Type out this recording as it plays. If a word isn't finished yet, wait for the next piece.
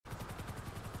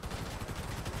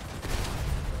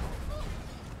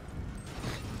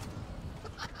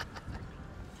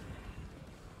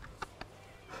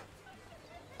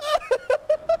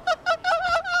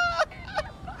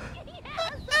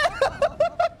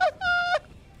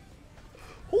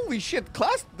Holy shit,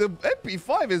 the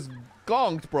MP5 is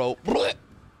gonged, bro.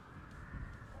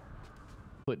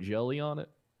 Put jelly on it,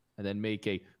 and then make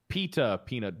a pita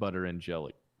peanut butter and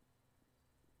jelly.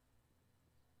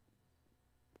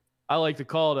 I like to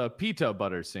call it a pita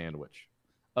butter sandwich.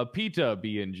 A pita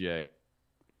B&J.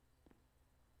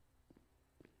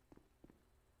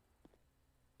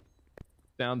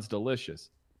 Sounds delicious.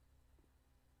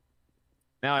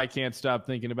 Now I can't stop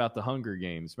thinking about the Hunger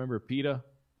Games. Remember PETA?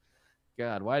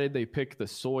 God, why did they pick the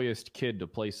soyest kid to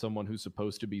play someone who's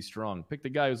supposed to be strong? Pick the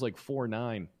guy who's like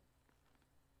 4'9".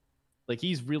 Like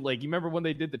he's real. Like you remember when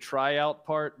they did the tryout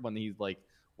part when he's like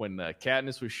when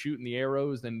Katniss was shooting the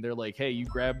arrows, and they're like, "Hey, you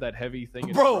grab that heavy thing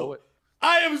and throw it."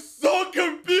 I am so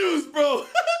confused, bro.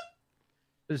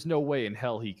 There's no way in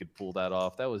hell he could pull that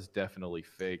off. That was definitely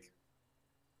fake.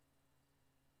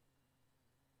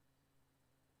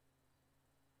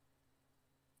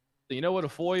 So you know what a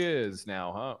FOIA is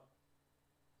now, huh?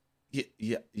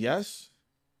 Yes.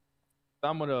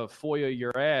 I'm gonna FOIA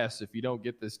your ass if you don't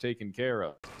get this taken care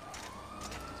of.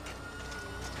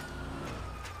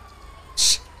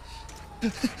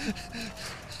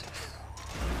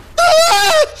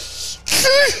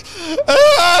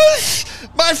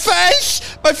 My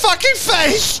face! My fucking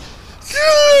face!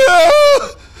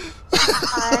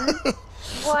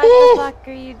 What the fuck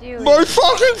are you doing? My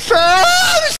fucking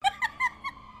face!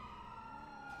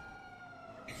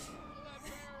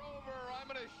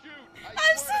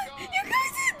 I'm so. You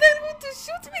guys then want to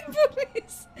shoot me,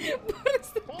 Boris. Boris,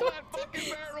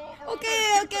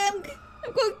 okay, I'm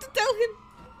going to tell him.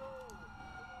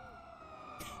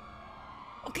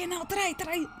 Okay, now try.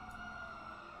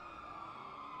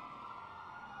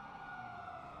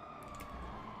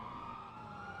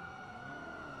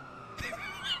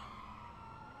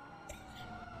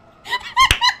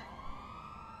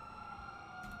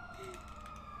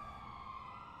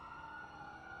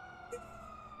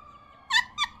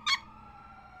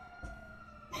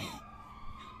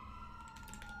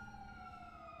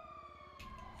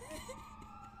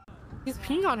 He's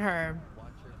peeing on her.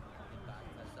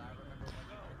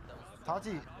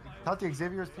 Tati,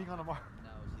 Xavier's peeing on Amar.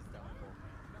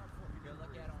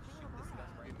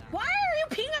 Why are you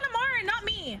peeing on Amara and not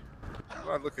me? I'm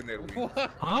not looking at me.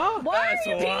 Huh? Why are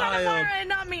you peeing on Amara and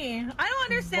not me? I don't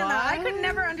understand that. I could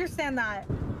never understand that.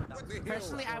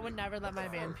 Personally, I would never let my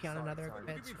man pee on another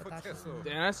bitch, but that's just...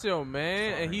 Damn, that's your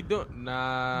man, and he don't.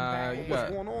 Nah, you got...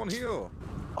 What's going on here?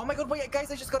 Oh my god, wait,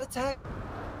 guys, I just got a text.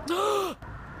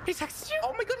 He texted you?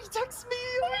 Oh my god, he texted me.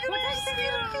 Oh my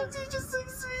god, he just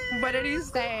texted me. What did he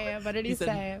say? What did he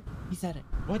say? He said it.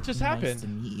 What just happened? Nice to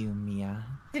meet you, Mia.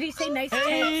 Did he say nice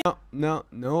to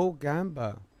No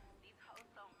gamba.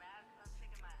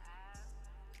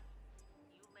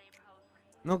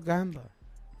 No gamba.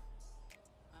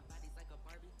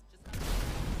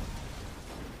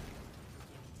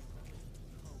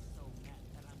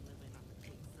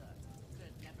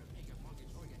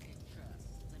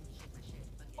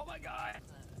 Oh my god!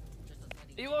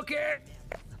 You okay?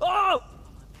 Oh!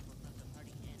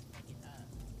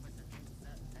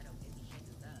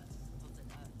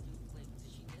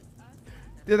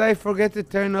 Did I forget to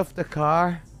turn off the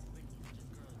car?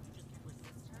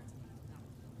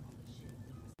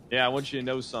 Yeah, I want you to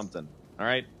know something. All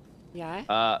right.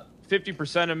 Yeah.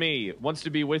 50% of me wants to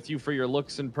be with you for your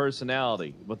looks and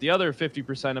personality, but the other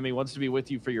 50% of me wants to be with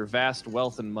you for your vast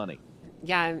wealth and money.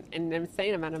 Yeah, and an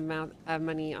insane amount of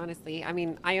money, honestly. I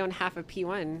mean, I own half of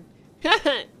P1.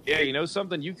 Yeah, you know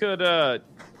something? You could,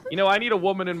 you know, I need a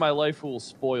woman in my life who will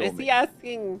spoil Is me. he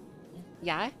asking?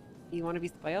 Yeah? You want to be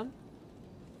spoiled?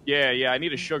 Yeah, I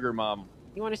need a sugar mom.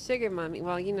 You want a sugar mommy?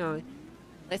 Well, you know,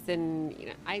 listen, you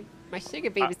know, my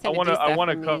sugar baby's I tend to wanna- do stuff I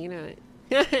wanna for co- me, you know.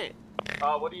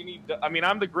 What do you need? I mean,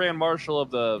 I'm the grand marshal of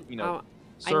the, you know,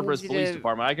 Cerberus Police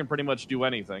Department. I can pretty much do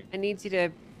anything. I need you to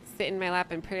sit in my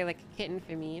lap and purr like a kitten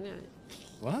for me, you know.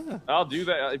 What? I'll do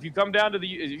that. If you come down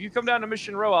to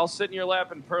Mission Row, I'll sit in your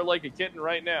lap and purr like a kitten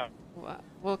right now. Well,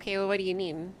 okay, well, what do you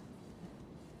need?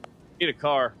 Need a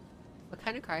car. What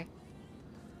kind of car?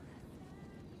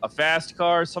 A fast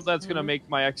car, something that's gonna make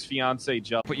my ex-fiance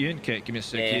jump. Put you in, Kate. Give me a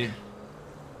sec here.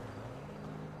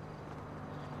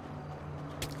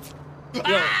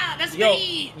 That's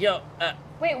me!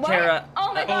 Wait, what? Tara,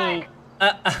 oh my god!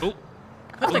 Oh.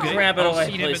 Okay. grab it I'll away,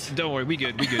 see them please. Don't worry, we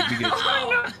good.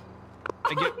 Oh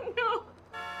no!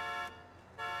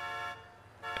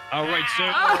 All right,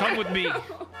 sir. Come with me.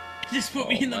 Just put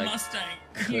me in the Mustang.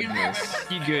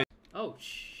 You good? Oh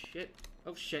shit.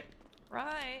 Oh shit.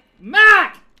 Right.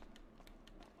 Mac!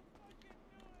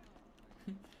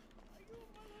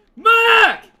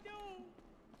 Mac!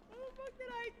 What did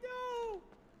I do?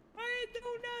 I didn't do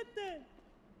nothing.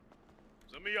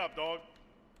 Let me up, dog.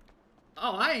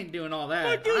 Oh, I ain't doing all that.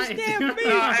 Look at this damn beat.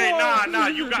 Nah,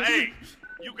 you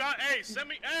got, send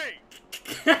me,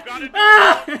 you gotta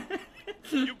do it.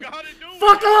 You gotta do it.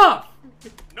 Fuck off!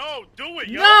 No, do it,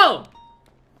 yo. No!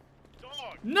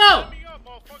 Dog. No! Send me up,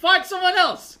 motherfucker. Find someone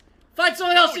else! Find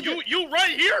someone else to do it! You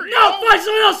right here, No! yo. Find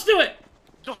someone else to do it!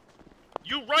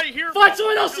 You right here. Find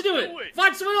someone else to Just do it!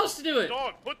 Find someone else to do it!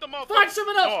 Dog, put the motherfucker. Find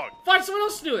someone else! Dog. Find someone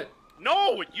else to do it!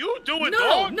 No, you do it, No!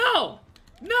 dog. No!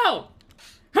 No!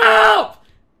 Help!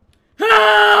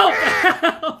 Help!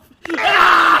 Help!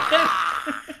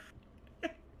 Ah!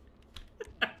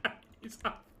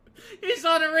 He's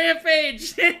on a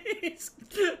rampage! he's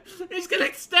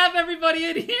gonna stab everybody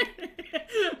in here!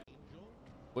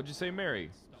 What'd you say, Mary?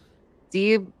 Do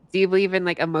you believe in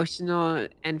like emotional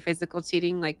and physical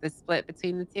cheating, like the split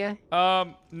between the two?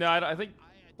 No, I think.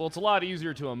 Well, it's a lot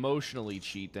easier to emotionally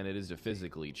cheat than it is to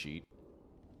physically cheat.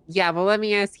 Yeah, well, let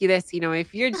me ask you this. You know,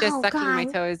 if you're just Oh, sucking my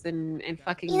God. toes and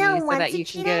fucking You me know so what's that a you can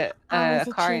cheater? get Always a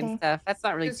a car cheater. and stuff, that's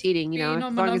not really Just cheating, you know, being as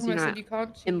on long as you're monogamous not and you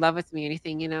can't cheat. in love with me or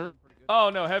anything, you know? Oh,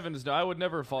 no, heavens no. I would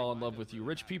never fall in love with you.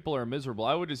 Rich people are miserable.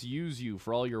 I would just use you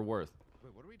for all you're worth.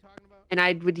 And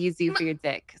I would use you for your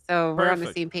dick. So we're on the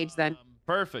Perfect. same page then.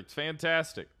 Perfect.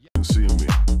 Fantastic. See me,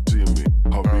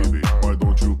 Habibi, why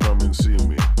don't you come and see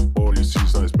me? All you see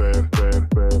is nice, bad.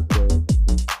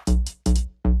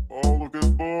 Oh, look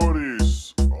at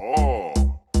bodies. Oh,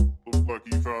 looks like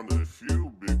he found a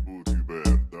few big booty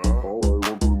bad. All I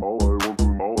want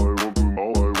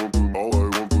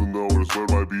to know is where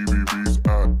my BBB's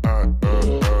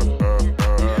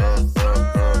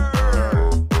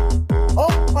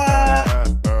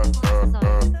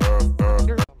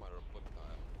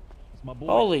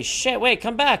Holy shit, wait,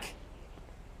 come back.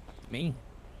 Me?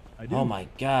 I do. Oh my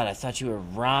god, I thought you were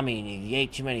Rami and you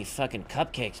ate too many fucking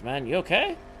cupcakes, man. You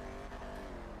okay?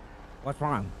 What's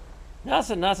wrong?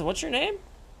 Nothing. What's your name?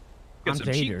 Got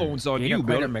some cheekbones on you,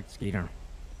 brother. Mosquito.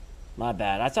 My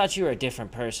bad. I thought you were a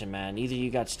different person, man. Either you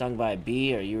got stung by a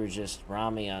bee or you were just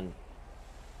Rami on...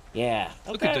 Yeah.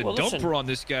 Okay, Look at the well, dumper listen. on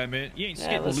this guy, man. You ain't Yeah,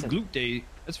 skipping the listen. glute day.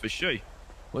 That's for sure.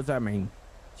 What's that mean?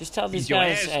 Just tell these He's your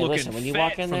guys, ass hey, looking listen, when you fat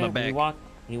walk in from there, the when you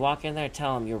back. walk in there,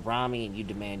 tell them you're Rami and you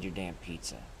demand your damn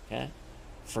pizza, okay?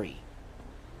 Free.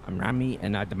 I'm Rami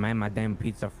and I demand my damn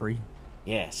pizza free.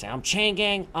 Yeah, say, I'm Chain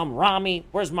Gang, I'm Rami,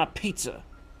 where's my pizza?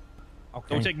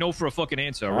 Okay. Don't take no for a fucking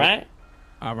answer, All all right? right?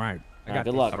 All right. I got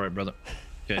Good this. luck. All right, brother.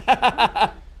 Okay.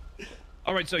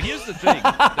 All right, so here's the thing.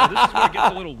 Now, this is where it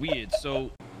gets a little weird. So,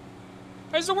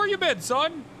 Hey, so where you been,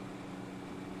 son?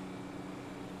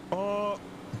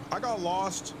 I got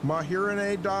lost. My hearing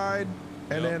aid died,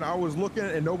 and then I was looking,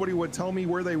 and nobody would tell me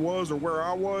where they was or where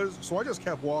I was, so I just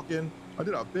kept walking. I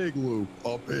did a big loop.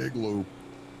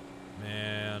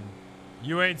 Man,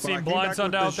 you ain't But I seen came Blind back Son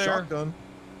with out this there? shotgun.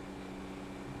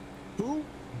 Who?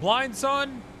 Blind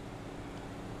Son?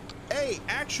 Hey,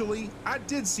 actually, I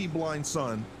did see Blind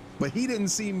Son, but he didn't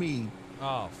see me.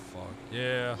 Oh, fuck.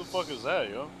 Yeah. What the fuck is that,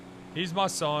 yo? He's my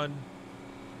son.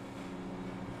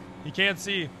 He can't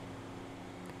see.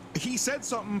 He said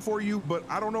something for you, but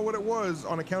I don't know what it was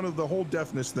on account of the whole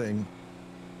deafness thing.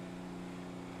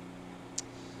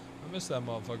 I miss that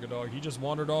motherfucker, dog. He just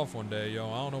wandered off one day,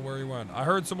 yo. I don't know where he went. I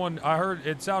heard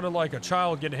it sounded like a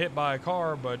child getting hit by a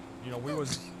car, but, you know, we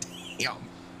was...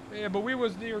 Yeah, but we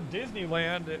was near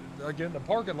Disneyland, again, the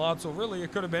parking lot, so really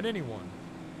it could have been anyone.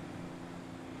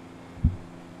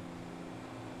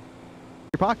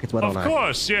 Your pockets wet all Of night.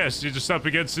 course, yes. You're just up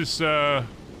against this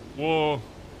wall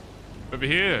over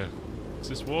here. It's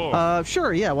this wall.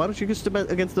 Sure, yeah. Why don't you just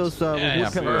against those wood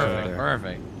pillars over there?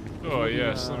 Perfect. Oh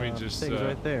yes, let me just things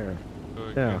right there.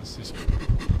 yeah.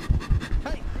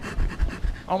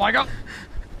 Oh my god.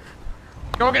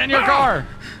 Go get in your car.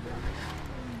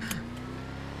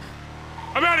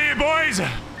 I'm out of here, boys.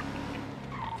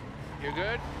 You're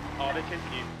good? Oh, they're chasing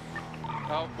you.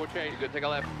 Oh, which way? You good? Take a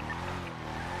left.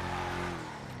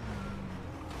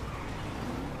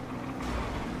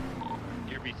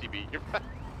 You're BCB. You're.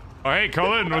 Oh hey,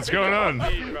 Colin, what's going on?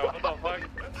 Jeez, bro, what the fuck?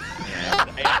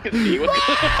 Hey, I can see. What's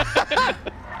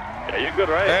yeah, you're good,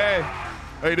 right? Hey,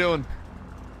 how you doing?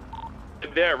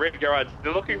 There, red garage.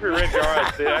 They're looking for red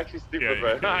garage. They're actually stupid,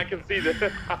 Yeah, bro. I can see this.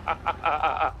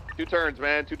 2 turns,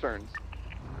 man. 2 turns.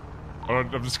 Oh,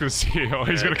 I'm just gonna see. Oh,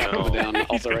 he's gonna come down the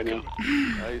halter right now.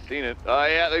 Oh, you've seen it. Oh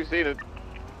yeah, they've seen it.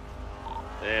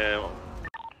 Yeah.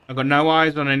 I've got no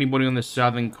eyes on anybody on the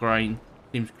southern crane.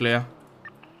 Seems clear.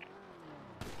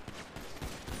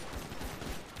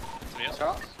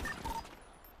 Shots?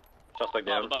 Suspect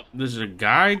down. This is a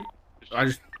guy. I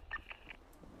just.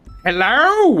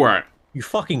 Hello! You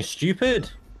fucking stupid.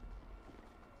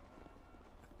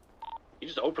 He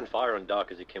just opened fire on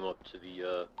Doc as he came up to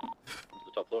the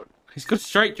top floor. He's got a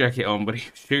straight jacket on, but he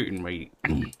was shooting me.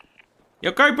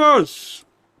 Yo, go, boss!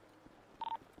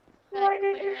 Why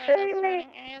did you shoot me?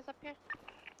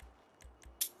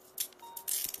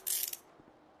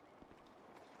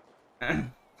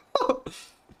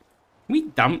 We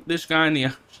dumped this guy in the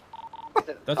ocean.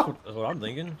 That's what I'm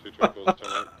thinking.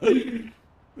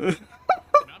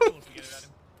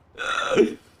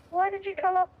 Why did you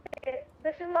come up here?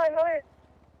 This is my home.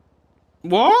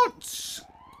 What?